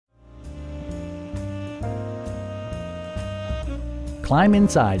climb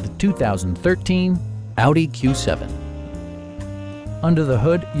inside the 2013 Audi Q7. Under the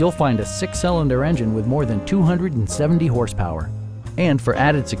hood, you'll find a 6-cylinder engine with more than 270 horsepower. And for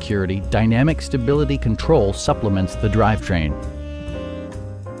added security, dynamic stability control supplements the drivetrain.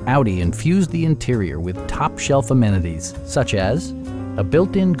 Audi infused the interior with top-shelf amenities such as a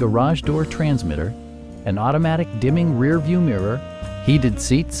built-in garage door transmitter, an automatic dimming rear-view mirror, heated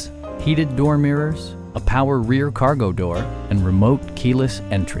seats, heated door mirrors, a power rear cargo door, and remote keyless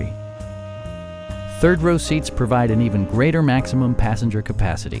entry. Third-row seats provide an even greater maximum passenger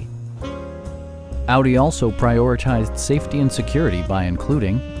capacity. Audi also prioritized safety and security by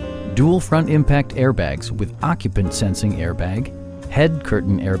including dual front impact airbags with occupant sensing airbag, head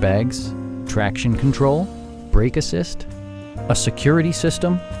curtain airbags, traction control, brake assist, a security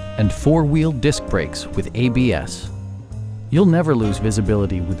system, and 4-wheel disc brakes with ABS. You'll never lose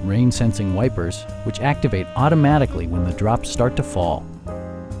visibility with rain-sensing wipers, which activate automatically when the drops start to fall.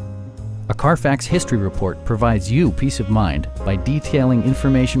 A Carfax history report provides you peace of mind by detailing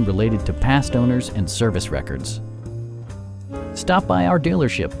information related to past owners and service records. Stop by our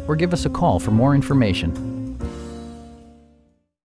dealership or give us a call for more information.